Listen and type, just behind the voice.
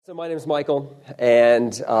So my name is Michael,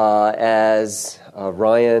 and as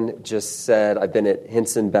Ryan just said, I've been at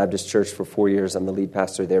Hinson Baptist Church for 4 years. I'm the lead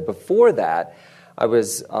pastor there. Before that, I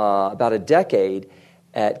was about a decade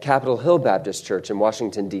at Capitol Hill Baptist Church in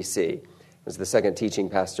Washington, D.C. I was the second teaching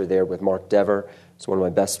pastor there with Mark Dever. He's one of my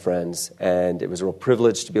best friends, and it was a real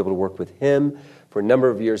privilege to be able to work with him for a number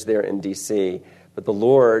of years there in D.C. But the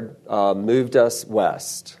Lord moved us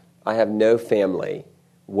west. I have no family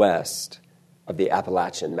west of the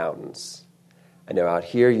Appalachian Mountains. I know out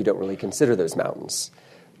here you don't really consider those mountains,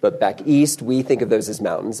 but back east we think of those as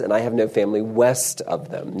mountains, and I have no family west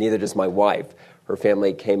of them. Neither does my wife. Her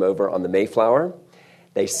family came over on the Mayflower.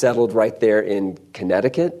 They settled right there in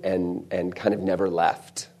Connecticut and kind of never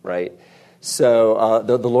left, right? So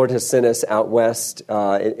the Lord has sent us out west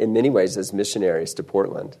in many ways as missionaries to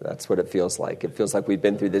Portland. That's what it feels like. It feels like we've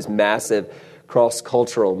been through this massive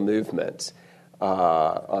cross-cultural movement.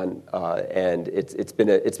 And it's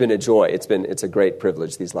been a joy. It's a great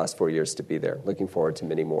privilege these last 4 years to be there. Looking forward to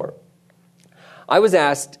many more. I was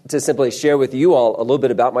asked to simply share with you all a little bit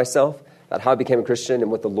about myself, about how I became a Christian and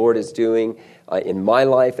what the Lord is doing in my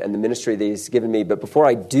life and the ministry that He's given me. But before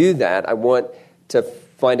I do that, I want to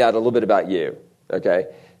find out a little bit about you. Okay,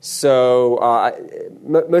 so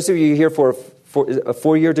most of you are here for a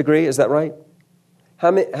 4-year degree. Is that right? How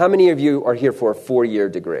many of you are here for a 4-year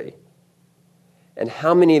degree? And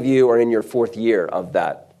how many of you are in your 4th year of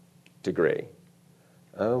that degree?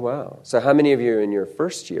 Oh, wow. So how many of you are in your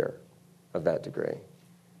 1st year of that degree?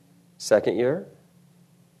 2nd year?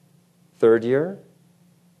 3rd year?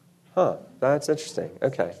 Huh, that's interesting.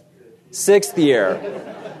 Okay. 6th year.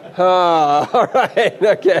 All right,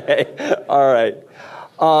 okay. All right.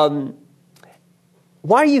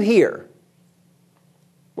 Why are you here?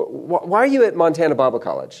 Why are you at Montana Bible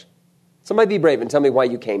College? Somebody be brave and tell me why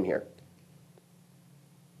you came here.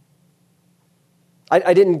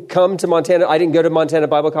 I didn't come to Montana. I didn't go to Montana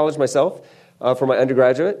Bible College myself for my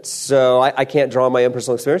undergraduate, so I can't draw on my own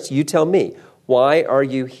personal experience. You tell me. Why are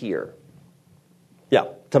you here? Yeah,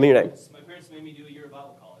 tell me your name. My parents made me do a year of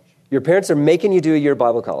Bible college. Your parents are making you do a year of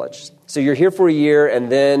Bible college. So you're here for a year and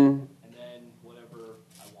then... And then whatever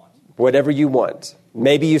I want. Whatever you want.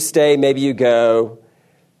 Maybe you stay, maybe you go,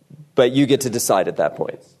 but you get to decide at that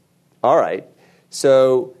point. All right.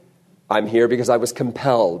 So I'm here because I was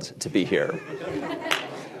compelled to be here.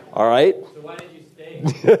 All right? So why did you stay?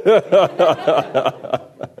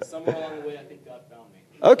 Somewhere along the way, I think God found me.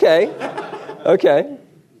 Okay.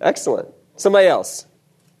 Excellent. Somebody else.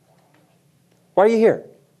 Why are you here?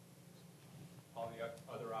 All the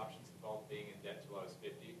other options involved being in debt till I was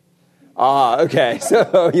 50. Okay.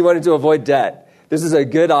 So you wanted to avoid debt. This is a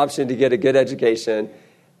good option to get a good education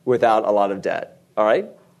without a lot of debt. All right?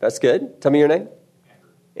 That's good. Tell me your name.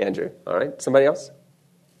 Andrew. All right. Somebody else?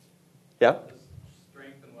 Yeah?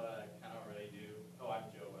 Strength in what I kind of already do. Oh, I'm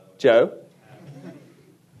Joe, by the way. Joe?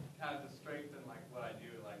 Kind of to strengthen what I do,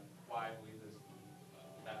 why I believe this,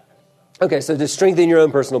 that kind of stuff. Okay, so to strengthen your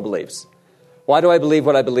own personal beliefs. Why do I believe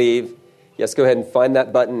what I believe? Yes, go ahead and find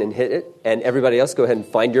that button and hit it. And everybody else, go ahead and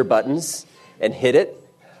find your buttons and hit it.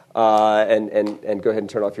 And go ahead and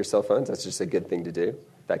turn off your cell phones. That's just a good thing to do.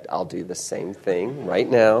 In fact, I'll do the same thing right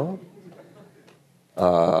now.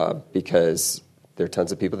 Because there are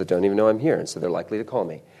tons of people that don't even know I'm here, and so they're likely to call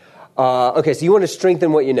me. Okay, so you want to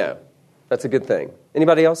strengthen what you know. That's a good thing.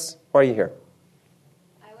 Anybody else? Why are you here?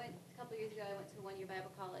 A couple years ago, I went to one-year Bible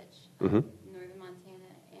college Mm-hmm. in northern Montana,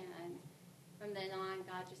 and from then on,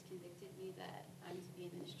 God just convicted me that I need to be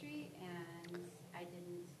in ministry, and I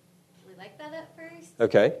didn't really like that at first.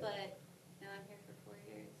 Okay. But now I'm here for 4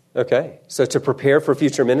 years. Okay, so to prepare for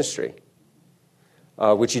future ministry.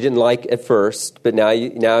 Which you didn't like at first, but now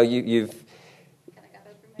you've Kind of got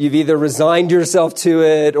over my either resigned yourself to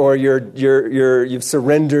it or you've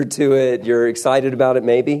surrendered to it. You're excited about it,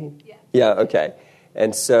 maybe. Yeah. Yeah. Okay.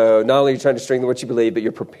 And so not only are you trying to strengthen what you believe, but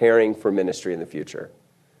you're preparing for ministry in the future.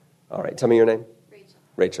 All right. Tell me your name.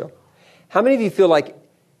 Rachel. How many of you feel like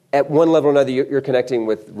at one level or another you're connecting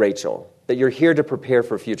with Rachel, that you're here to prepare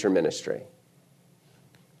for future ministry?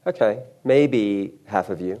 Okay. Maybe half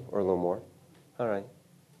of you or a little more. All right.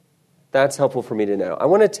 That's helpful for me to know. I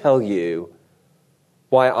want to tell you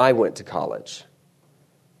why I went to college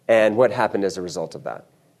and what happened as a result of that.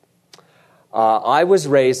 I was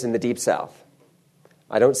raised in the Deep South.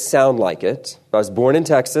 I don't sound like it, but I was born in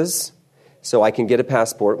Texas, so I can get a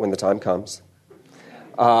passport when the time comes.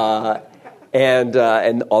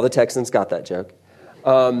 And all the Texans got that joke.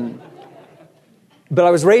 But I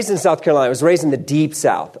was raised in South Carolina. I was raised in the Deep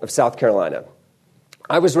South of South Carolina.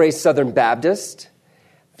 I was raised Southern Baptist.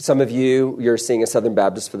 Some of you, you're seeing a Southern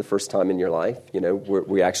Baptist for the first time in your life. You know,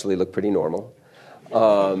 we actually look pretty normal.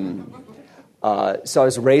 So I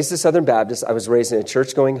was raised a Southern Baptist. I was raised in a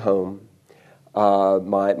church-going home.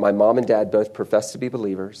 My mom and dad both professed to be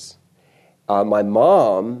believers. My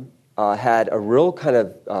mom had a real kind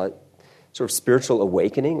of sort of spiritual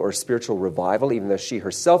awakening or spiritual revival, even though she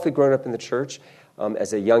herself had grown up in the church.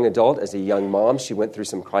 As a young adult, as a young mom, she went through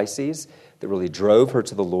some crises that really drove her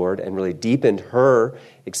to the Lord and really deepened her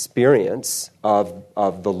experience of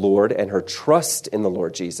the Lord and her trust in the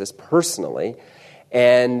Lord Jesus personally.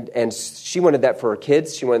 And she wanted that for her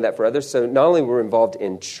kids. She wanted that for others. So not only were we involved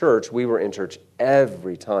in church, we were in church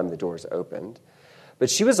every time the doors opened. But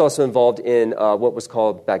she was also involved in what was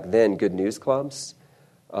called back then Good News Clubs,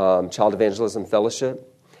 Child Evangelism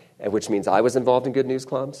Fellowship, which means I was involved in Good News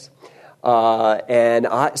Clubs. So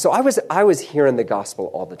I was hearing the gospel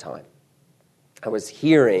all the time. I was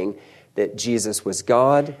hearing that Jesus was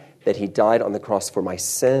God, that he died on the cross for my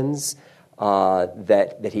sins,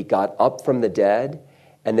 that he got up from the dead,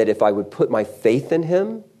 and that if I would put my faith in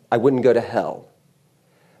him, I wouldn't go to hell.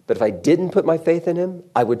 But if I didn't put my faith in him,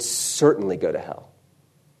 I would certainly go to hell.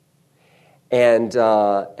 And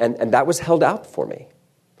that was held out for me.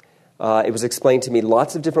 It was explained to me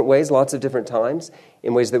lots of different ways, lots of different times,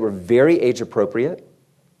 in ways that were very age appropriate.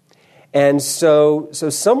 And so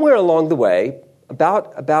somewhere along the way,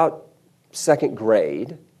 about second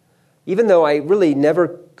grade, even though I really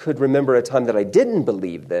never could remember a time that I didn't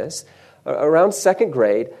believe this, around second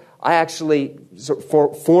grade, I actually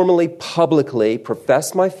formally, publicly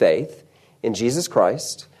professed my faith in Jesus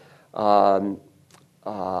Christ. I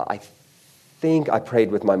think I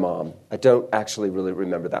prayed with my mom. I don't actually really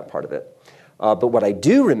remember that part of it. But what I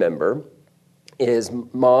do remember is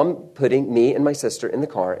Mom putting me and my sister in the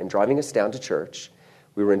car and driving us down to church.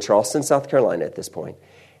 We were in Charleston, South Carolina at this point.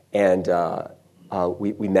 And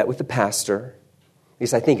we met with the pastor. At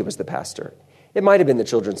least I think it was the pastor. It might have been the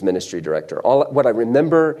children's ministry director. What I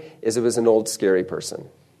remember is it was an old, scary person,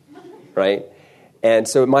 right? And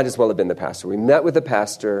so it might as well have been the pastor. We met with the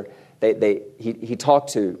pastor. He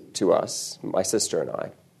talked to us, my sister and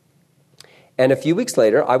I. And a few weeks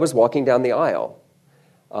later, I was walking down the aisle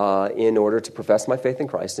in order to profess my faith in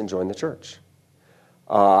Christ and join the church.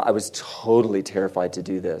 I was totally terrified to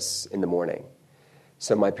do this in the morning.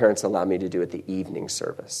 So my parents allowed me to do it the evening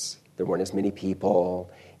service. There weren't as many people.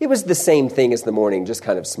 It was the same thing as the morning, just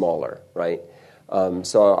kind of smaller, right?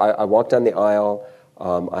 So I walked down the aisle.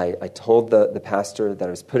 I told the pastor that I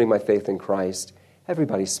was putting my faith in Christ.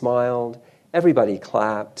 Everybody smiled. Everybody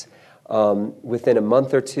clapped. Within a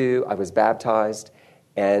month or two, I was baptized,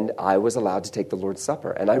 and I was allowed to take the Lord's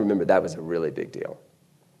Supper. And I remember that was a really big deal.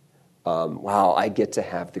 Wow, I get to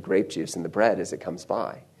have the grape juice and the bread as it comes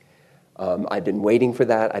by. I'd been waiting for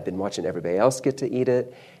that. I'd been watching everybody else get to eat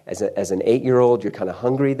it. As an 8-year-old, you're kind of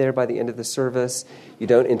hungry there by the end of the service. You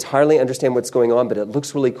don't entirely understand what's going on, but it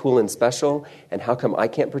looks really cool and special. And how come I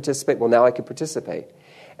can't participate? Well, now I can participate.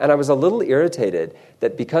 And I was a little irritated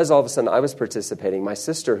that because all of a sudden I was participating, my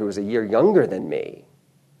sister, who was a year younger than me,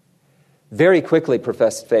 very quickly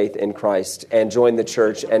professed faith in Christ and joined the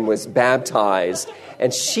church and was baptized.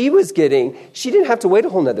 And she didn't have to wait a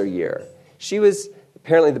whole nother year.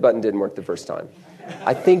 Apparently the button didn't work the first time.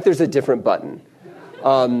 I think there's a different button.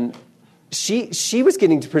 She was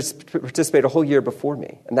getting to participate a whole year before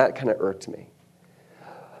me, and that kind of irked me.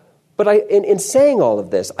 But in saying all of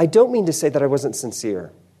this, I don't mean to say that I wasn't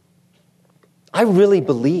sincere. I really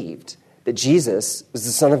believed that Jesus was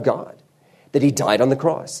the Son of God, that he died on the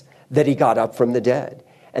cross, that he got up from the dead,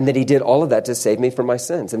 and that he did all of that to save me from my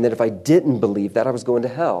sins, and that if I didn't believe that, I was going to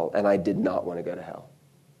hell, and I did not want to go to hell.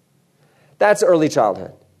 That's early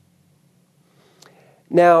childhood.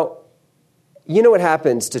 Now, you know what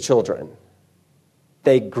happens to children?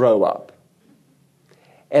 They grow up.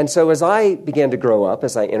 And so as I began to grow up,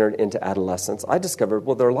 as I entered into adolescence, I discovered,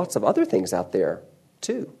 well, there are lots of other things out there,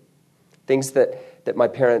 too. Things that my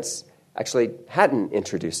parents actually hadn't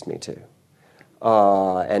introduced me to.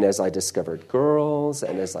 And as I discovered girls,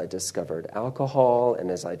 and as I discovered alcohol, and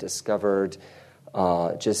as I discovered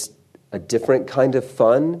just a different kind of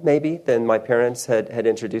fun, maybe, than my parents had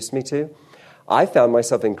introduced me to, I found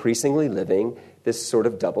myself increasingly living this sort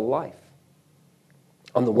of double life.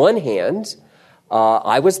 On the one hand,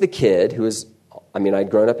 I was the kid I'd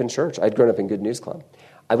grown up in church. I'd grown up in Good News Club.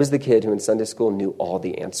 I was the kid who in Sunday school knew all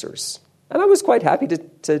the answers. And I was quite happy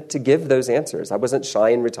to give those answers. I wasn't shy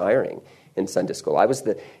in retiring in Sunday school. I was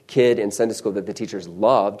the kid in Sunday school that the teachers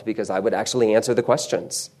loved because I would actually answer the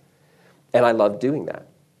questions. And I loved doing that.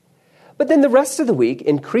 But then the rest of the week,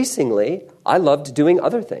 increasingly, I loved doing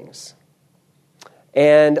other things.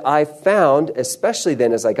 And I found, especially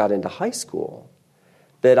then as I got into high school,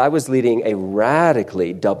 that I was leading a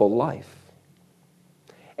radically double life.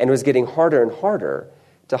 And it was getting harder and harder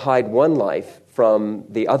to hide one life from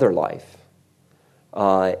the other life.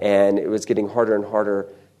 And it was getting harder and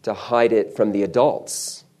harder to hide it from the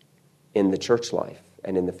adults in the church life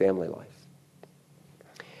and in the family life.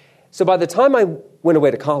 So by the time I went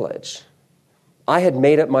away to college, I had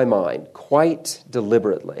made up my mind quite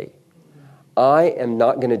deliberately. I am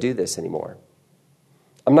not going to do this anymore.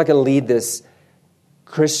 I'm not going to lead this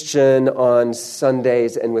Christian on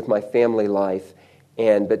Sundays and with my family life,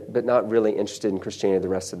 but not really interested in Christianity the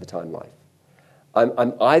rest of the time life.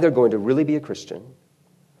 I'm either going to really be a Christian,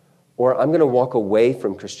 or I'm going to walk away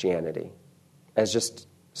from Christianity as just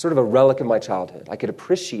sort of a relic of my childhood. I could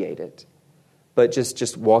appreciate it, but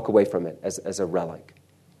just walk away from it as a relic.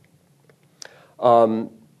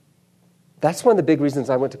 That's one of the big reasons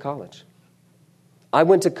I went to college. I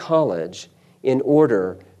went to college in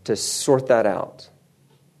order to sort that out.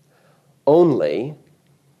 Only,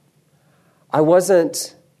 I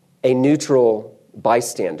wasn't a neutral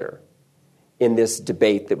bystander in this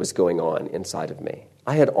debate that was going on inside of me.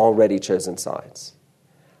 I had already chosen sides.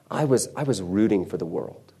 I was rooting for the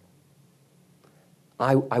world.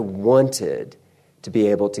 I wanted to be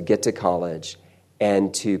able to get to college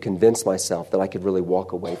and to convince myself that I could really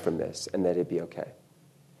walk away from this and that it'd be okay.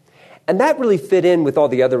 And that really fit in with all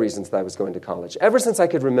the other reasons that I was going to college. Ever since I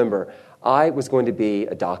could remember, I was going to be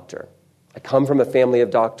a doctor. I come from a family of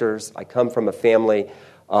doctors. I come from a family,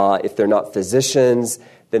 if they're not physicians,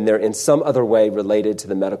 then they're in some other way related to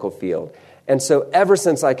the medical field. And so ever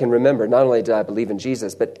since I can remember, not only did I believe in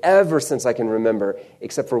Jesus, but ever since I can remember,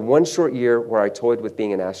 except for one short year where I toyed with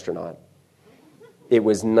being an astronaut, it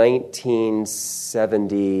was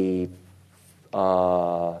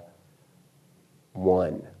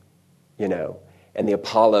 1971, and the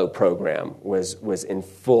Apollo program was in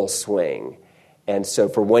full swing. And so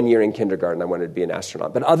for 1 year in kindergarten, I wanted to be an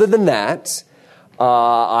astronaut. But other than that,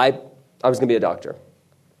 I was going to be a doctor.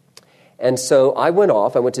 And so I went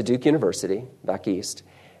to Duke University, back east.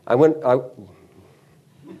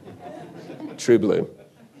 True blue.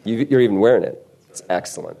 You're even wearing it. It's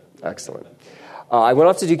excellent, excellent. I went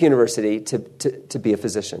off to Duke University to be a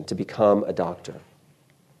physician, to become a doctor.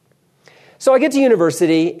 So I get to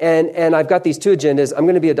university, and I've got these two agendas. I'm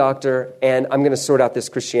going to be a doctor, and I'm going to sort out this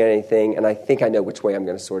Christianity thing, and I think I know which way I'm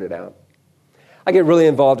going to sort it out. I get really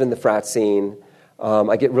involved in the frat scene.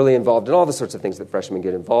 I get really involved in all the sorts of things that freshmen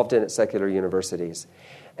get involved in at secular universities.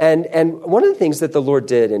 And one of the things that the Lord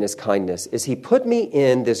did in his kindness is he put me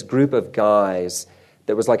in this group of guys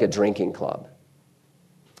that was like a drinking club.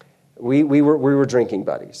 We were drinking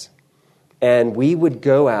buddies. And we would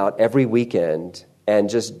go out every weekend and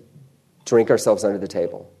just drink ourselves under the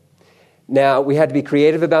table. Now, we had to be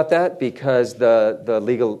creative about that because the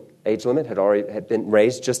legal age limit had been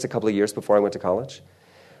raised just a couple of years before I went to college.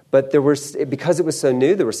 But because it was so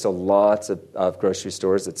new, there were still lots of grocery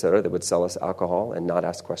stores, et cetera, that would sell us alcohol and not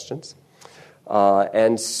ask questions.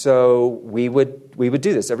 And so we would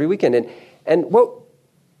do this every weekend. And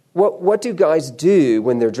what do guys do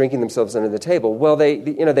when they're drinking themselves under the table? Well,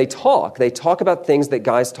 they talk. They talk about things that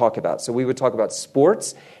guys talk about. So we would talk about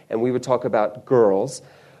sports and we would talk about girls.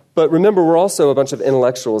 But remember, we're also a bunch of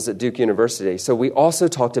intellectuals at Duke University. So we also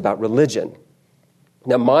talked about religion.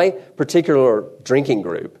 Now, my particular drinking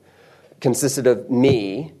group consisted of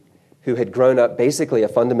me, who had grown up basically a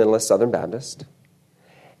fundamentalist Southern Baptist,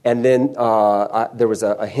 and then there was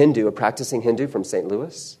a Hindu, a practicing Hindu from St.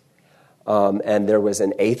 Louis, and there was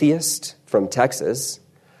an atheist from Texas.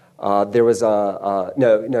 There was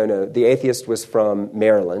the atheist was from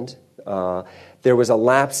Maryland. There was a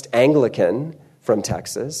lapsed Anglican from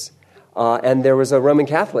Texas, and there was a Roman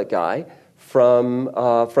Catholic guy from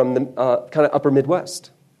the kind of upper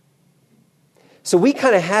Midwest. So we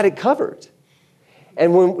kind of had it covered.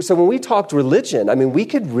 And when we talked religion, I mean, we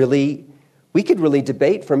could really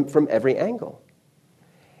debate from every angle.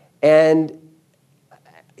 And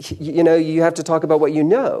you have to talk about what you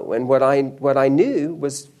know, and what I knew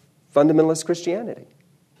was fundamentalist Christianity.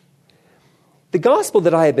 The gospel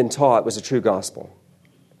that I had been taught was a true gospel.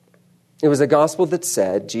 It was a gospel that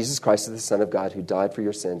said, Jesus Christ is the Son of God who died for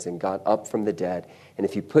your sins and got up from the dead. And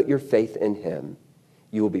if you put your faith in him,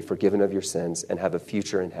 you will be forgiven of your sins and have a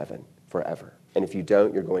future in heaven forever. And if you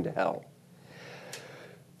don't, you're going to hell.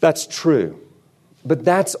 That's true. But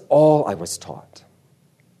that's all I was taught.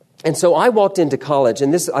 And so I walked into college,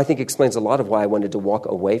 and this, I think, explains a lot of why I wanted to walk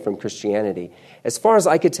away from Christianity. As far as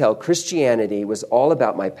I could tell, Christianity was all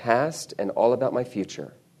about my past and all about my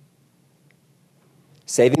future.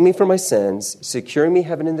 Saving me from my sins, securing me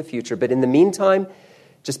heaven in the future, but in the meantime,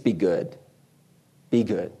 just be good. Be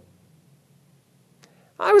good.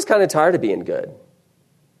 I was kind of tired of being good.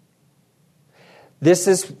 This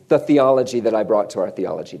is the theology that I brought to our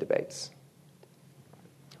theology debates.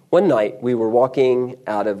 One night, we were walking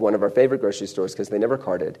out of one of our favorite grocery stores because they never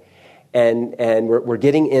carded, and we're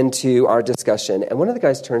getting into our discussion, and one of the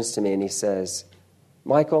guys turns to me and he says,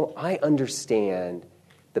 Michael, I understand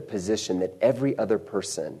the position that every other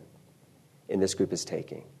person in this group is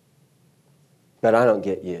taking, but I don't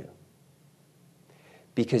get you.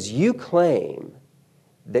 Because you claim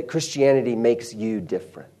that Christianity makes you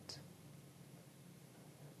different.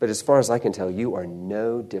 But as far as I can tell, you are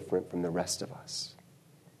no different from the rest of us.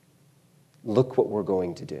 Look what we're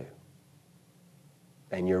going to do.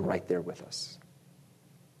 And you're right there with us.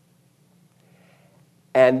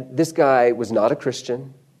 And this guy was not a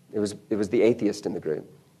Christian. It was the atheist in the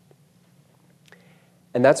group.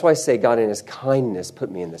 And that's why I say God in his kindness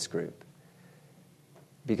put me in this group.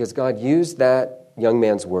 Because God used that young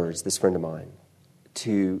man's words, this friend of mine,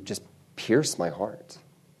 to just pierce my heart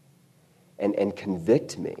and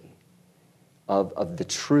convict me of the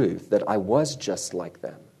truth that I was just like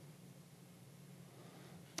them.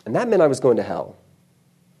 And that meant I was going to hell.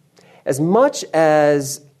 As much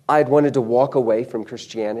as I'd wanted to walk away from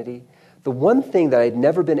Christianity, the one thing that I'd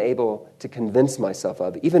never been able to convince myself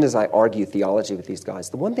of, even as I argue theology with these guys,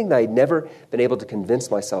 the one thing that I'd never been able to convince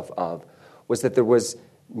myself of was that there was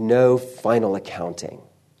no final accounting.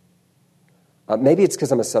 Maybe it's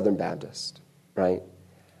because I'm a Southern Baptist, right?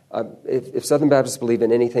 If Southern Baptists believe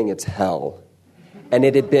in anything, it's hell. And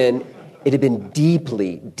it had been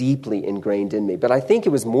deeply, deeply ingrained in me. But I think it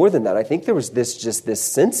was more than that. I think there was this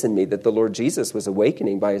sense in me that the Lord Jesus was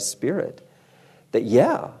awakening by his Spirit. That,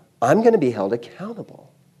 yeah, I'm going to be held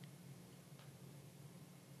accountable.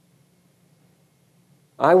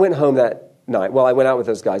 I went home that night. Well, I went out with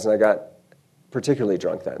those guys and I got particularly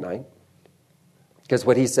drunk that night. Because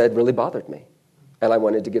what he said really bothered me. And I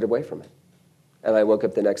wanted to get away from it. And I woke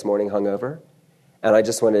up the next morning hungover. And I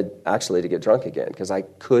just wanted actually to get drunk again because I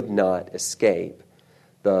could not escape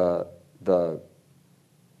the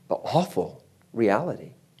awful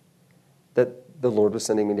reality that the Lord was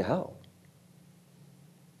sending me to hell.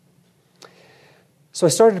 So I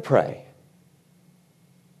started to pray.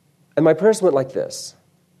 And my prayers went like this.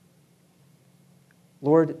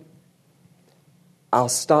 Lord, I'll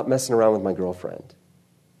stop messing around with my girlfriend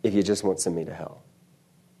if you just won't send me to hell.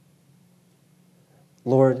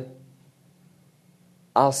 Lord,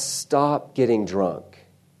 I'll stop getting drunk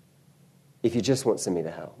if you just won't send me to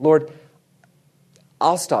hell. Lord,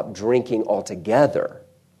 I'll stop drinking altogether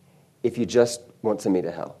if you just won't send me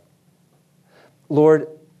to hell. Lord,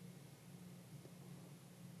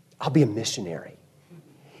 I'll be a missionary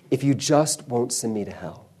if you just won't send me to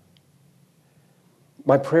hell.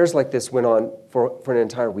 My prayers like this went on for an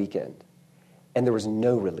entire weekend, and there was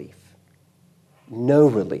no relief. No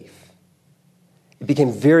relief. It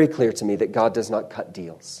became very clear to me that God does not cut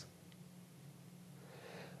deals.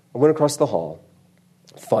 I went across the hall,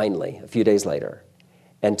 finally, a few days later,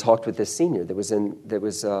 and talked with this senior that was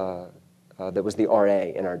the RA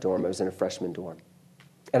in our dorm. I was in a freshman dorm.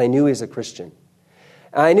 And I knew he was a Christian.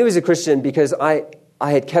 And I knew he was a Christian because I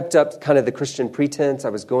had kept up kind of the Christian pretense. I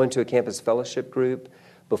was going to a campus fellowship group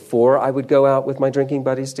before I would go out with my drinking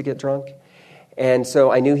buddies to get drunk. And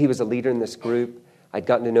so I knew he was a leader in this group. I'd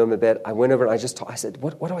gotten to know him a bit. I went over and I said,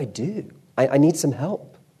 what do I do? I need some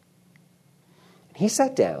help. And he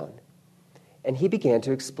sat down and he began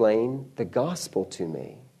to explain the gospel to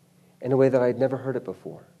me in a way that I'd never heard it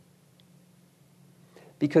before.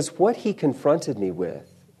 Because what he confronted me with,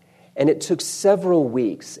 and it took several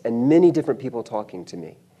weeks and many different people talking to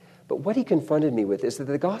me, but what he confronted me with is that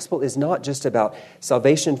the gospel is not just about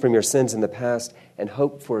salvation from your sins in the past and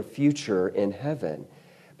hope for a future in heaven.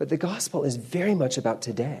 But the gospel is very much about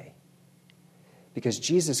today. Because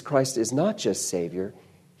Jesus Christ is not just Savior,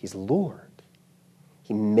 he's Lord.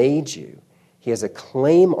 He made you. He has a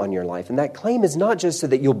claim on your life. And that claim is not just so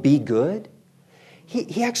that you'll be good.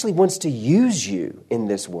 He actually wants to use you in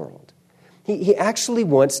this world. He actually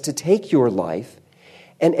wants to take your life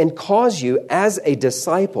and cause you as a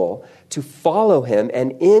disciple to follow him.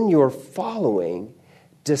 And in your following,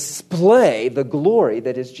 display the glory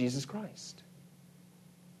that is Jesus Christ.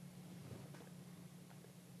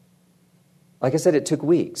 Like I said, it took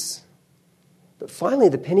weeks. But finally,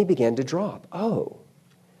 the penny began to drop. Oh,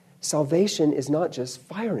 salvation is not just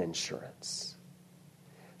fire insurance.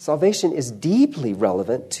 Salvation is deeply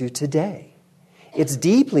relevant to today. It's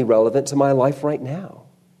deeply relevant to my life right now.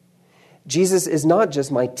 Jesus is not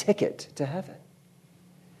just my ticket to heaven.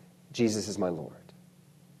 Jesus is my Lord.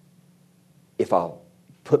 If I'll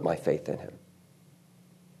put my faith in him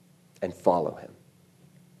and follow him.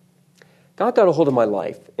 God got a hold of my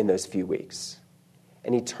life in those few weeks,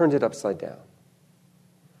 and he turned it upside down.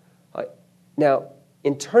 Now,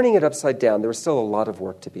 in turning it upside down, there was still a lot of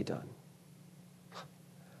work to be done.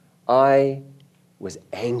 I was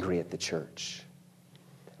angry at the church.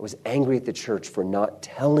 I was angry at the church for not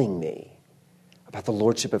telling me about the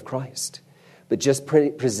lordship of Christ, but just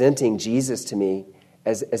presenting Jesus to me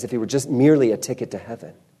as if he were just merely a ticket to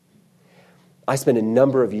heaven. I spent a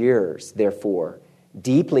number of years, therefore,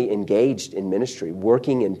 deeply engaged in ministry,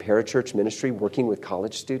 working in parachurch ministry, working with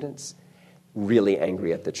college students, really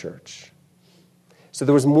angry at the church. So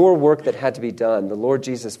there was more work that had to be done. The Lord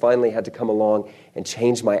Jesus finally had to come along and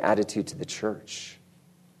change my attitude to the church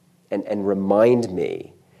and remind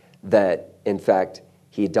me that, in fact,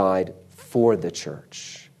 he died for the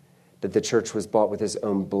church, that the church was bought with his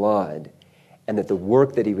own blood, and that the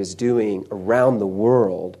work that he was doing around the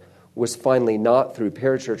world was finally not through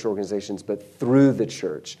parachurch organizations, but through the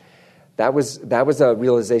church. That was a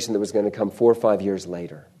realization that was going to come 4 or 5 years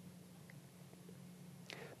later.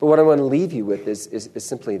 But what I want to leave you with is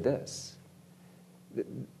simply this.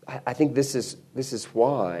 I think this is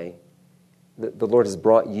why the Lord has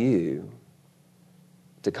brought you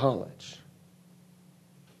to college.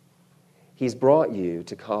 He's brought you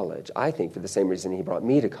to college, I think, for the same reason he brought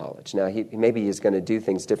me to college. Now, maybe he's going to do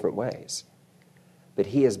things different ways. But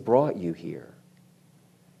he has brought you here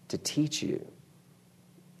to teach you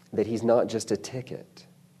that he's not just a ticket.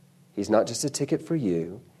 He's not just a ticket for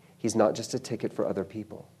you. He's not just a ticket for other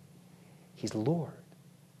people. He's Lord.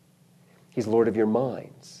 He's Lord of your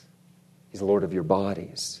minds. He's Lord of your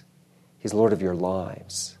bodies. He's Lord of your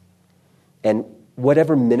lives. And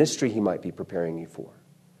whatever ministry he might be preparing you for,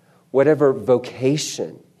 whatever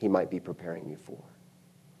vocation he might be preparing you for,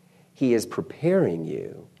 he is preparing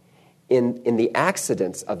you in the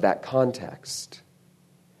accidents of that context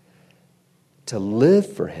to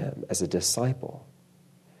live for him as a disciple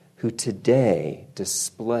who today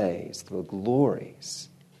displays the glories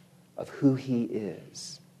of who he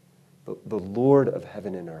is, the Lord of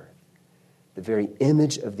heaven and earth, the very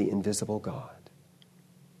image of the invisible God,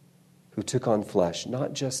 who took on flesh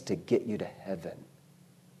not just to get you to heaven,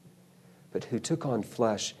 but who took on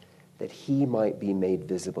flesh that he might be made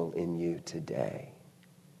visible in you today.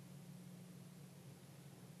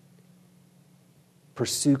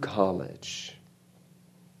 Pursue college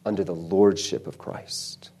under the lordship of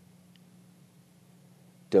Christ.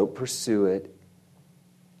 Don't pursue it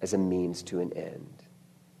as a means to an end.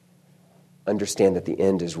 Understand that the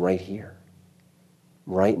end is right here,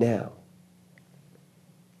 right now,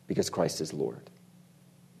 because Christ is Lord.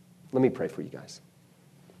 Let me pray for you guys.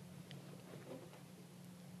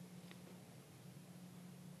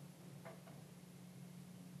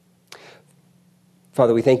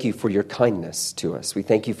 Father, we thank you for your kindness to us. We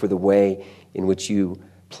thank you for the way in which you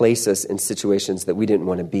place us in situations that we didn't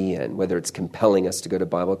want to be in, whether it's compelling us to go to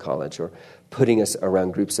Bible college or putting us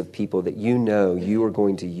around groups of people that you know you are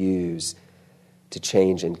going to use to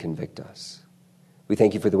change and convict us. We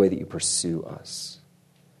thank you for the way that you pursue us.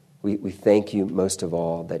 We thank you most of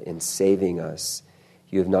all that in saving us,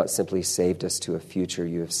 you have not simply saved us to a future,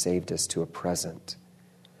 you have saved us to a present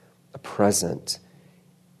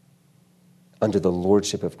under the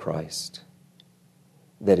lordship of Christ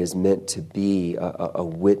that is meant to be a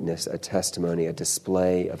witness, a testimony, a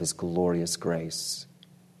display of his glorious grace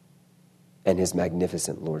and his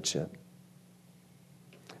magnificent lordship.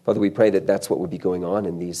 Father, we pray that that's what would be going on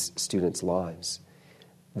in these students' lives,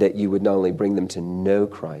 that you would not only bring them to know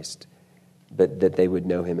Christ, but that they would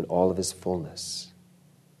know him in all of his fullness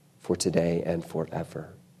for today and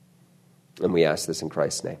forever. And we ask this in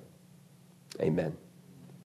Christ's name. Amen.